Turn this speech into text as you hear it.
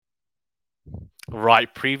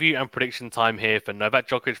Right, preview and prediction time here for Novak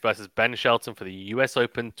Djokovic versus Ben Shelton for the US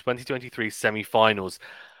Open 2023 semi-finals.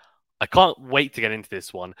 I can't wait to get into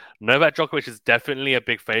this one. Novak Djokovic is definitely a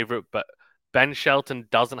big favorite, but Ben Shelton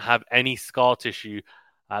doesn't have any scar tissue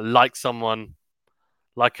like someone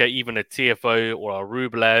like even a TFO or a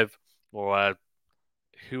Rublev or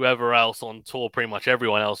whoever else on tour, pretty much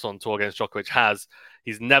everyone else on tour against Djokovic has.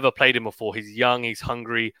 He's never played him before. He's young, he's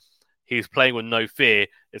hungry, he's playing with no fear.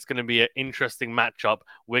 It's going to be an interesting matchup.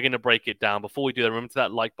 We're going to break it down. Before we do that, remember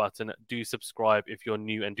that like button. Do subscribe if you're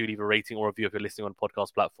new and do leave a rating or review if you're listening on a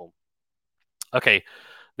podcast platform. Okay,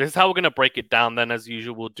 this is how we're going to break it down then. As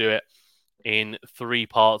usual, we'll do it in three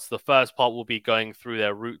parts. The first part will be going through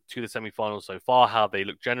their route to the semi-finals so far, how they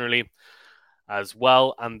look generally as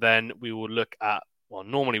well. And then we will look at, well,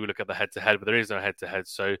 normally we look at the head-to-head, but there is no head-to-head.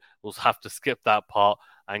 So we'll have to skip that part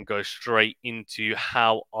and go straight into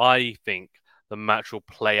how I think the match will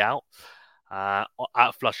play out at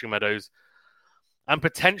Flushing Meadows and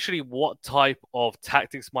potentially what type of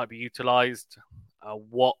tactics might be utilized,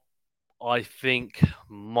 what I think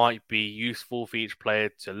might be useful for each player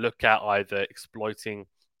to look at, either exploiting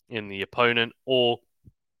in the opponent or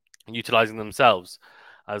utilizing themselves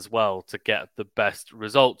as well to get the best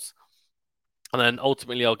results. And then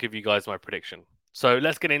ultimately, I'll give you guys my prediction. So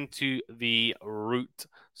let's get into the route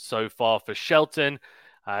so far for Shelton.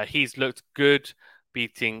 He's looked good,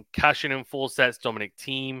 beating Cashin in 4 sets, Dominic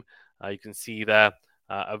Thiem. You can see there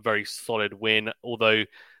a very solid win, although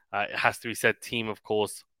it has to be said, Thiem, of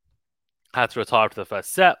course, had to retire after the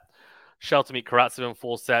first set. Shelton beat Karatsev in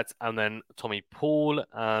 4 sets, and then Tommy Paul,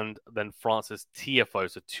 and then Francis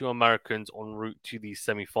Tiafoe. So 2 Americans en route to these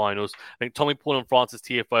semi-finals. I think Tommy Paul and Francis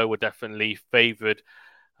Tiafoe were definitely favoured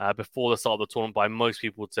before the start of the tournament by most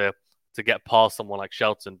people to get past someone like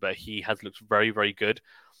Shelton, but he has looked very, very good,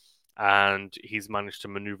 and he's managed to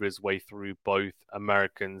maneuver his way through both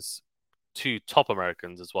Americans, 2 top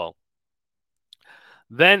Americans as well.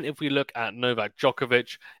 Then, if we look at Novak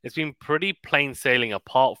Djokovic, it's been pretty plain sailing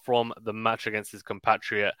apart from the match against his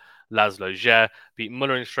compatriot Laslo Djere. Beat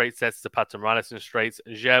Muller in straight sets, Zapata Morales in straights.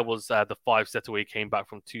 Djere was the 5-setter where he came back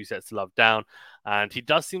from 2 sets to love down. And he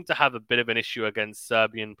does seem to have a bit of an issue against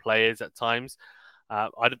Serbian players at times.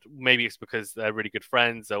 Maybe it's because they're really good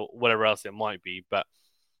friends or whatever else it might be. But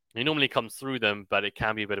he normally comes through them, but it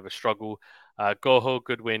can be a bit of a struggle. Goho,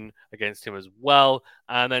 good win against him as well.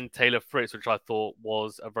 And then Taylor Fritz, which I thought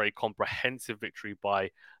was a very comprehensive victory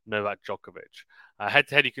by Novak Djokovic.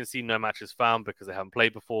 Head-to-head, you can see no matches found because they haven't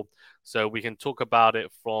played before. So we can talk about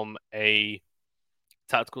it from a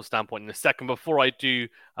tactical standpoint in a second. Before I do,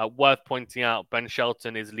 worth pointing out, Ben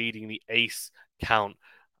Shelton is leading the ace count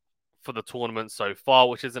for the tournament so far,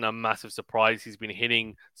 which isn't a massive surprise. He's been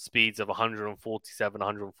hitting speeds of 147,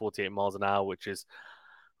 148 miles an hour, which is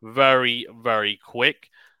very, very quick.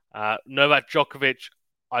 Novak Djokovic,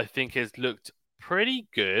 I think, has looked pretty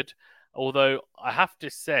good, although I have to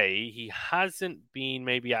say he hasn't been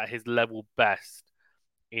maybe at his level best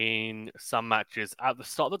in some matches. At the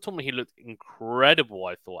start of the tournament, he looked incredible,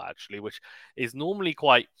 I thought, actually, which is normally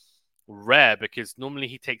quite rare because normally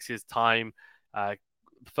he takes his time.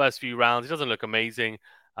 The first few rounds, he doesn't look amazing,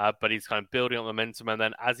 but he's kind of building up momentum. And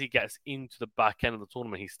then as he gets into the back end of the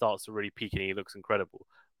tournament, he starts to really peak and he looks incredible.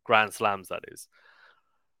 Grand Slams, that is.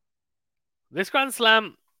 This Grand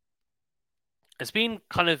Slam, it's been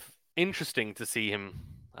kind of interesting to see him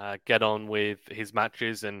get on with his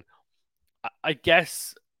matches. And I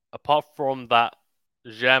guess apart from that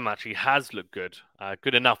Djere match, he has looked good.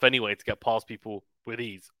 Good enough anyway to get past people with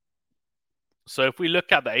ease. So if we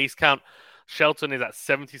look at the ace count, Shelton is at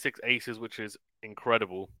 76 aces, which is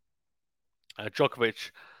incredible.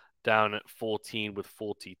 Djokovic down at 14 with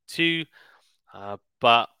 42.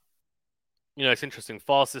 But, you know, it's interesting.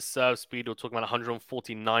 Fastest serve speed, we're talking about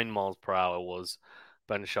 149 miles per hour was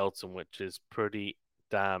Ben Shelton, which is pretty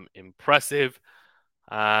damn impressive.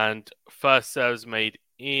 And first serves made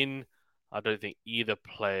in, I don't think either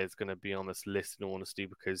player is going to be on this list in all honesty,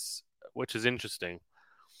 which is interesting.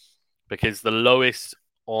 Because the lowest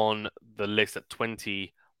on the list at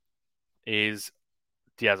 20 is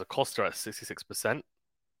Diaz Acosta at 66%.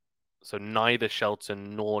 So neither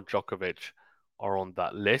Shelton nor Djokovic are on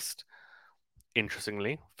that list.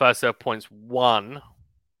 Interestingly, first serve points won.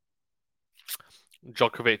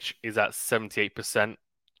 Djokovic is at 78%.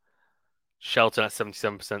 Shelton at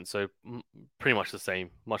 77%. So pretty much the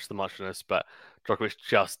same, much the muchness. But Djokovic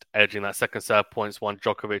just edging that. Second serve points won.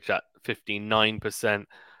 Djokovic at 59%.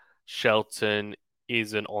 Shelton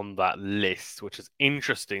isn't on that list, which is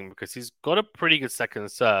interesting because he's got a pretty good second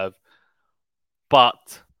serve,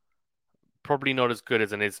 but probably not as good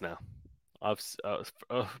as an Isner. If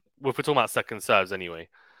we're talking about second serves anyway,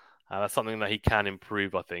 that's something that he can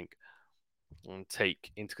improve, I think, and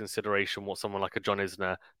take into consideration what someone like a John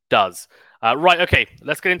Isner does. Right, okay,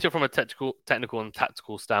 let's get into it from a technical and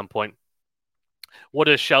tactical standpoint. What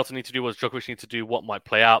does Shelton need to do? What does Djokovic need to do? What might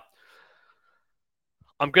play out?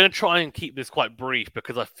 I'm going to try and keep this quite brief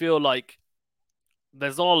because I feel like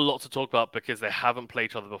there's not a lot to talk about because they haven't played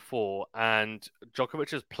each other before, and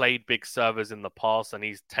Djokovic has played big servers in the past, and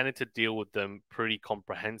he's tended to deal with them pretty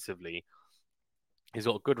comprehensively. He's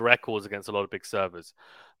got good records against a lot of big servers.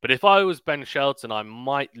 But if I was Ben Shelton, I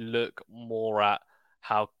might look more at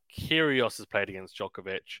how Kyrgios has played against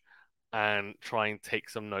Djokovic and try and take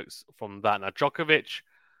some notes from that. Now, Djokovic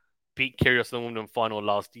beat Kyrgios in the Wimbledon final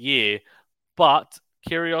last year, but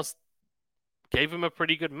Kyrgios gave him a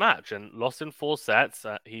pretty good match and lost in 4 sets.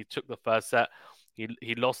 He took the first set.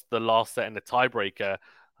 He lost the last set in the tiebreaker.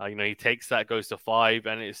 He takes that, goes to 5,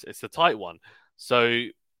 and it's a tight one. So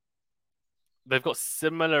they've got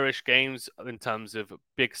similar-ish games in terms of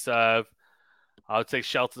big serve. I would say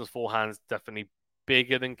Shelton's forehand's definitely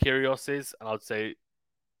bigger than Kyrgios's, and I would say,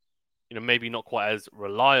 maybe not quite as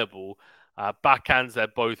reliable. Backhands, they're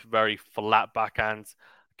both very flat backhands.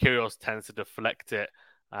 Kyrgios tends to deflect it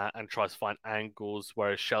and tries to find angles,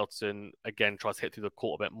 whereas Shelton, again, tries to hit through the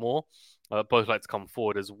court a bit more. Both like to come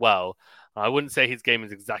forward as well. I wouldn't say his game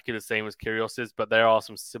is exactly the same as Kyrgios's, but there are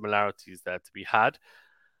some similarities there to be had.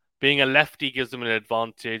 Being a lefty gives him an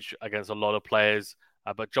advantage against a lot of players,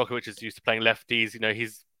 but Djokovic is used to playing lefties.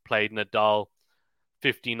 He's played Nadal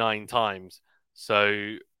 59 times,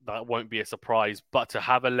 so that won't be a surprise. But to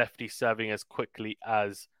have a lefty serving as quickly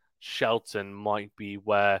as Shelton might be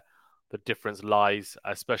where the difference lies,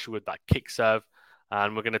 especially with that kick serve.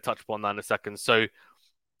 And we're going to touch upon that in a second. So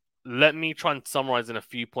let me try and summarize in a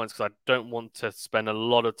few points because I don't want to spend a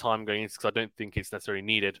lot of time going into this because I don't think it's necessarily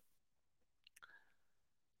needed.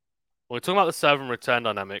 When we're talking about the serve and return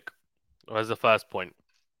dynamic, as the first point,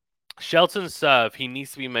 Shelton's serve, he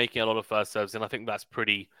needs to be making a lot of first serves, and I think that's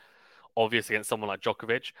pretty obvious against someone like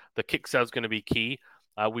Djokovic. The kick serve is going to be key.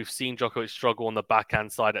 We've seen Djokovic struggle on the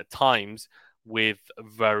backhand side at times with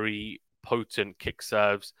very potent kick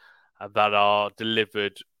serves that are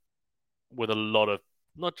delivered with a lot of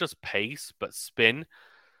not just pace, but spin.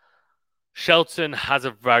 Shelton has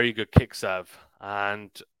a very good kick serve,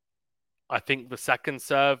 and I think the second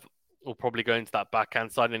serve will probably go into that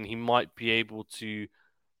backhand side, and he might be able to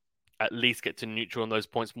at least get to neutral on those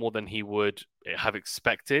points more than he would have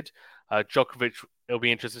expected. Djokovic, it'll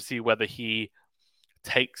be interesting to see whether he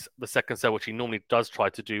takes the second serve, which he normally does try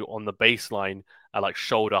to do on the baseline at like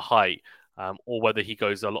shoulder height, or whether he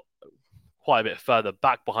goes quite a bit further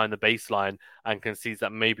back behind the baseline and concedes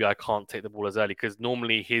that maybe I can't take the ball as early, because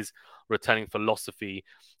normally his returning philosophy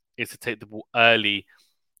is to take the ball early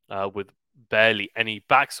with barely any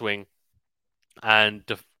backswing and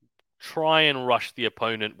try and rush the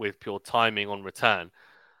opponent with pure timing on return.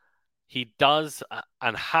 He does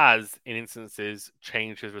and has, in instances,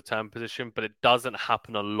 changed his return position, but it doesn't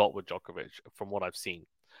happen a lot with Djokovic from what I've seen.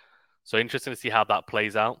 So interesting to see how that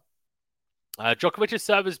plays out. Djokovic's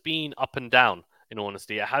serve has been up and down, in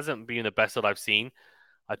honesty. It hasn't been the best that I've seen.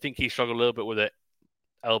 I think he struggled a little bit with an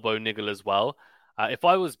elbow niggle as well. If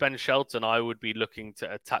I was Ben Shelton, I would be looking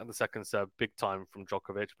to attack the second serve big time from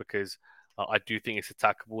Djokovic because I do think it's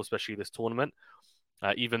attackable, especially this tournament.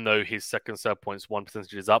 Even though his second serve points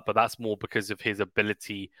 1% is up, but that's more because of his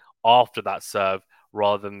ability after that serve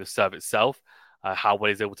rather than the serve itself. How well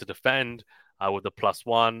he's able to defend with the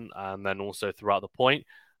 +1 and then also throughout the point.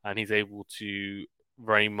 And he's able to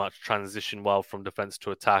very much transition well from defense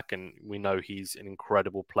to attack. And we know he's an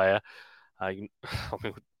incredible player. I mean,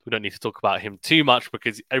 we don't need to talk about him too much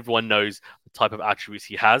because everyone knows the type of attributes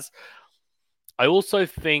he has. I also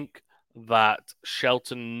think that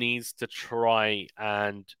Shelton needs to try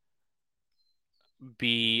and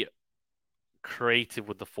be creative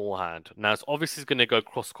with the forehand. Now, it's obviously going to go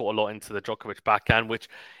cross-court a lot into the Djokovic backhand, which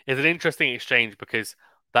is an interesting exchange because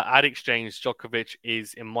that ad exchange, Djokovic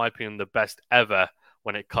is, in my opinion, the best ever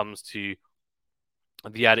when it comes to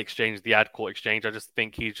the ad exchange, the ad court exchange. I just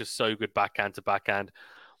think he's just so good backhand to backhand.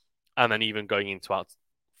 And then even going into out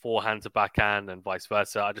forehand to backhand and vice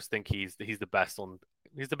versa. I just think he's the best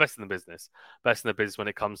he's the best in the business. Best in the business when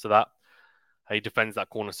it comes to that. He defends that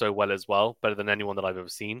corner so well as well, better than anyone that I've ever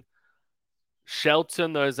seen.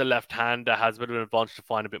 Shelton, though, as a left-hander, has a bit of an advantage to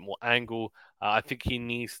find a bit more angle. I think he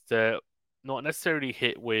needs to not necessarily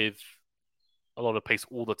hit with a lot of pace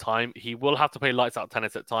all the time. He will have to play lights out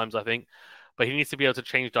tennis at times, I think, but he needs to be able to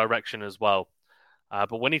change direction as well.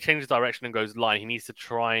 But when he changes direction and goes line, he needs to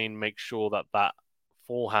try and make sure that that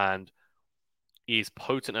forehand is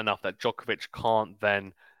potent enough that Djokovic can't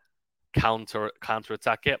then counter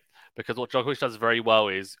attack it. Because what Djokovic does very well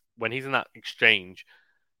is when he's in that exchange,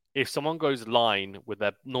 if someone goes line with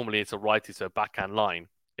their normally it's a righty, so backhand line,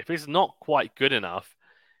 if it's not quite good enough,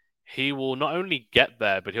 he will not only get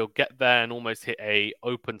there, but he'll get there and almost hit a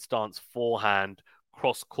open stance forehand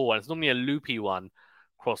cross court. And it's normally a loopy one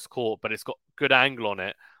cross court, but it's got good angle on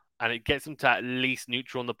it, and it gets him to at least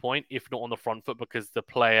neutral on the point, if not on the front foot, because the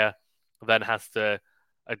player then has to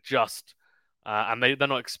adjust. And they're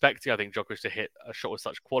not expecting, I think, Djokovic to hit a shot with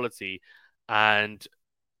such quality. And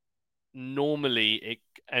normally it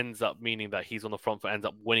ends up meaning that he's on the front foot, ends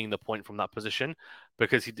up winning the point from that position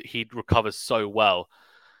because he recovers so well.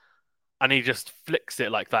 And he just flicks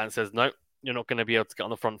it like that and says, no, you're not going to be able to get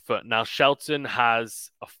on the front foot. Now, Shelton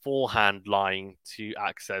has a forehand line to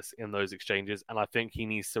access in those exchanges, and I think he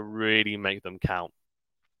needs to really make them count.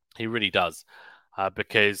 He really does,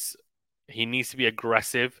 because he needs to be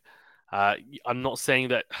aggressive. I'm not saying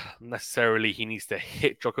that necessarily he needs to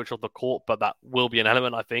hit Djokovic off the court, but that will be an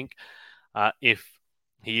element, I think. If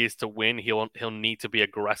he is to win, he'll need to be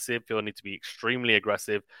aggressive. He'll need to be extremely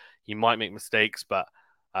aggressive. He might make mistakes, but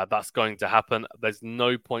that's going to happen. There's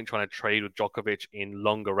no point trying to trade with Djokovic in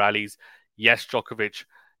longer rallies. Yes, Djokovic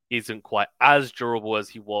isn't quite as durable as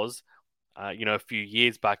he was, a few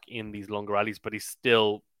years back in these longer rallies, but he's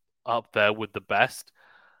still up there with the best.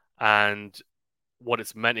 And what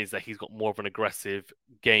it's meant is that he's got more of an aggressive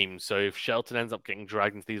game. So if Shelton ends up getting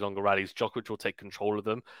dragged into these longer rallies, Djokovic will take control of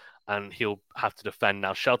them and he'll have to defend.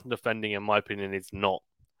 Now, Shelton defending, in my opinion, is not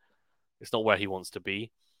it's not where he wants to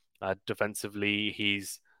be. Defensively,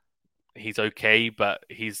 he's okay, but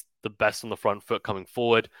he's the best on the front foot coming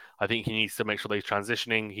forward. I think he needs to make sure that he's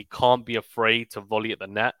transitioning. He can't be afraid to volley at the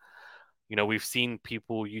net. We've seen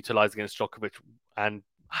people utilize against Djokovic and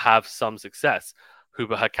have some success.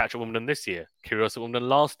 Hubert had catch at Wimbledon this year, Kyrgios at Wimbledon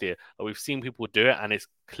last year. We've seen people do it, and it's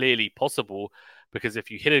clearly possible because if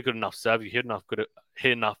you hit a good enough serve, if you hit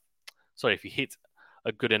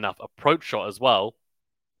a good enough approach shot as well,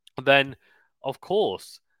 then of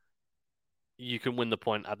course you can win the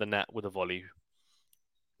point at the net with a volley.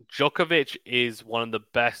 Djokovic is one of the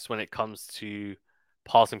best when it comes to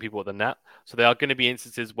passing people at the net. So there are going to be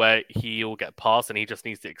instances where he'll get passed and he just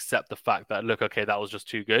needs to accept the fact that, look, okay, that was just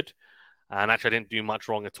too good. And actually, I didn't do much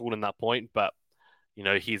wrong at all in that point. But,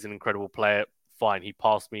 he's an incredible player. Fine, he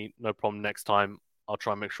passed me. No problem. Next time, I'll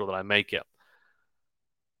try and make sure that I make it.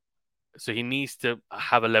 So he needs to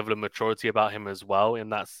have a level of maturity about him as well in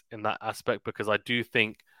that aspect, because I do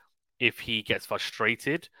think if he gets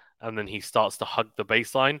frustrated and then he starts to hug the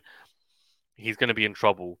baseline, he's going to be in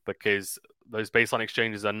trouble because those baseline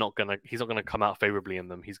exchanges he's not going to come out favorably in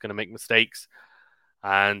them. He's going to make mistakes.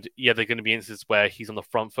 And yeah, there are going to be instances where he's on the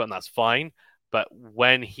front foot and that's fine. But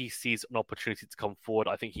when he sees an opportunity to come forward,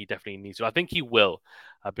 I think he definitely needs to. I think he will,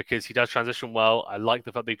 because he does transition well. I like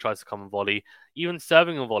the fact that he tries to come and volley. Even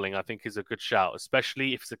serving and volleying, I think, is a good shout,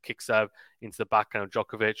 especially if it's a kick serve into the backhand of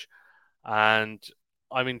Djokovic. And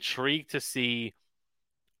I'm intrigued to see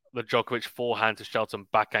the Djokovic forehand to Shelton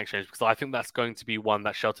backhand exchange, because I think that's going to be one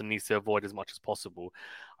that Shelton needs to avoid as much as possible.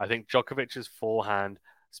 I think Djokovic's forehand,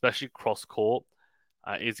 especially cross court,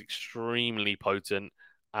 is extremely potent.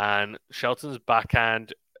 And Shelton's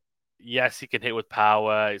backhand, yes, he can hit with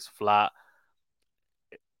power. It's flat.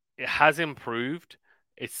 It has improved.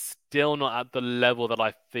 It's still not at the level that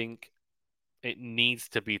I think it needs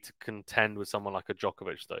to be to contend with someone like a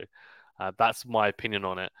Djokovic, though. That's my opinion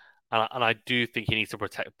on it. And I do think he needs to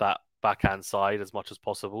protect that backhand side as much as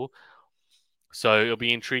possible. So it'll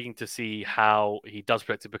be intriguing to see how he does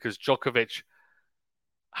protect it, because Djokovic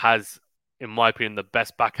has, in my opinion, the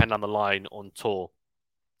best backhand on the line on tour,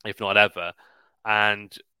 if not ever.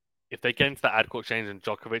 And if they get into that ad court exchange and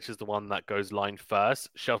Djokovic is the one that goes line first,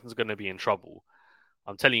 Shelton's going to be in trouble.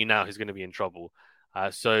 I'm telling you now, he's going to be in trouble.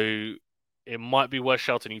 So it might be worth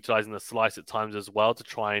Shelton utilizing the slice at times as well to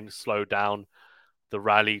try and slow down the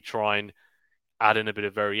rally, try and add in a bit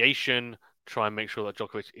of variation, try and make sure that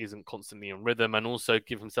Djokovic isn't constantly in rhythm, and also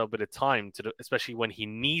give himself a bit of time to, especially when he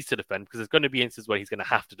needs to defend, because there's going to be instances where he's going to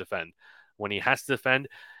have to defend. When he has to defend,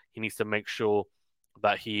 he needs to make sure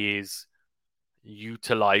that he is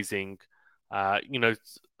utilizing,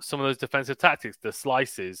 some of those defensive tactics, the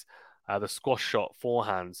slices, the squash shot,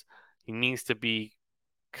 forehands. He needs to be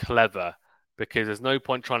clever, because there's no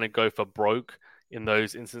point trying to go for broke in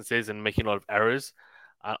those instances and making a lot of errors.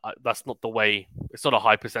 That's not the way. It's not a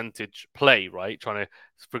high percentage play, right? Trying to,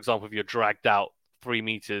 for example, if you're dragged out 3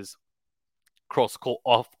 meters cross court,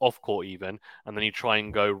 off court even, and then you try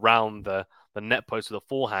and go round the net post with a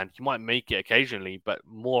forehand, you might make it occasionally, but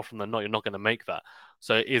more often than not, you're not going to make that.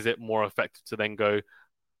 So is it more effective to then go,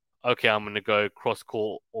 okay, I'm going to go cross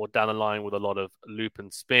court or down the line with a lot of loop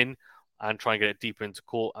and spin and try and get it deeper into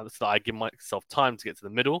court, and so that I give myself time to get to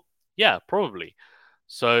the middle? Yeah, probably.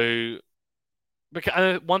 So,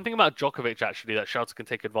 one thing about Djokovic actually that Shelton can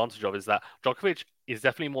take advantage of is that Djokovic is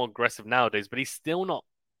definitely more aggressive nowadays, but he's still not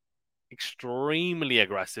extremely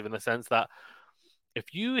aggressive in the sense that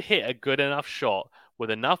if you hit a good enough shot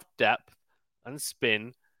with enough depth and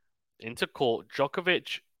spin into court,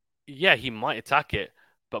 Djokovic, yeah, he might attack it,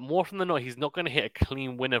 but more often than not, he's not going to hit a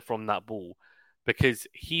clean winner from that ball because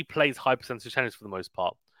he plays high percentage tennis for the most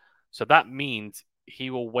part. So that means he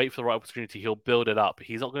will wait for the right opportunity. He'll build it up.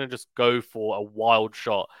 He's not going to just go for a wild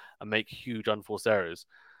shot and make huge unforced errors.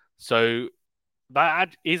 So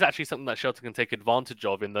that is actually something that Shelton can take advantage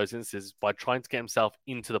of in those instances by trying to get himself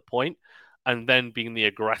into the point and then being the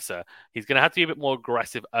aggressor. He's going to have to be a bit more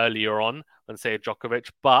aggressive earlier on than, say, a Djokovic,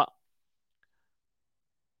 but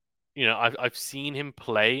I've seen him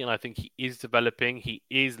play, and I think he is developing. He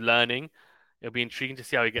is learning. It'll be intriguing to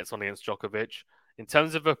see how he gets on against Djokovic. In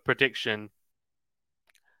terms of a prediction,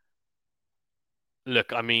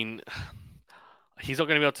 look, I mean, he's not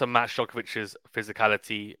going to be able to match Djokovic's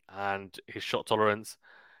physicality and his shot tolerance.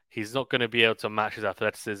 He's not going to be able to match his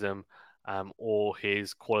athleticism or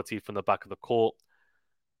his quality from the back of the court.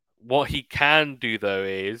 What he can do, though,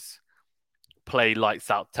 is play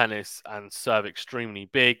lights out tennis and serve extremely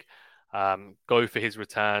big, go for his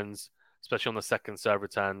returns, especially on the second serve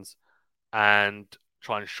returns, and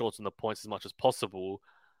try and shorten the points as much as possible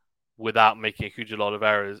without making a huge amount of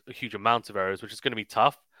errors, which is going to be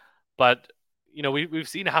tough. But we've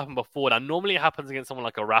seen it happen before. Now, normally it happens against someone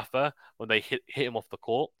like a Rafa when they hit him off the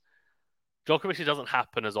court. Djokovic, it doesn't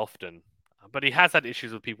happen as often, but he has had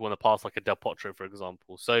issues with people in the past, like a Del Potro, for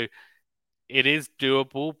example. So it is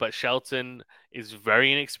doable, but Shelton is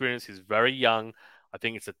very inexperienced. He's very young. I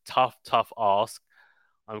think it's a tough, tough ask.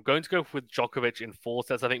 I'm going to go with Djokovic in 4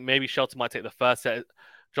 sets. I think maybe Shelton might take the first set.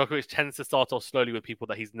 Djokovic tends to start off slowly with people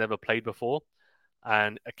that he's never played before,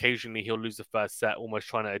 and occasionally he'll lose the first set, almost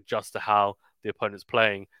trying to adjust to how the opponent's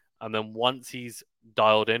playing. And then once he's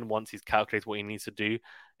dialed in, once he's calculated what he needs to do,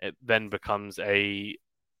 it then becomes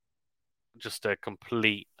just a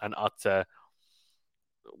complete and utter,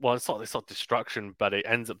 well, it's not destruction, but it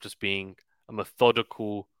ends up just being a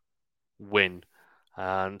methodical win.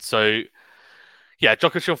 And so, yeah,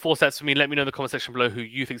 Djokovic in 4 sets for me. Let me know in the comment section below who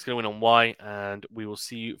you think is going to win and why. And we will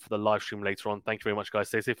see you for the live stream later on. Thank you very much, guys.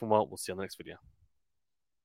 Stay safe and well. We'll see you on the next video.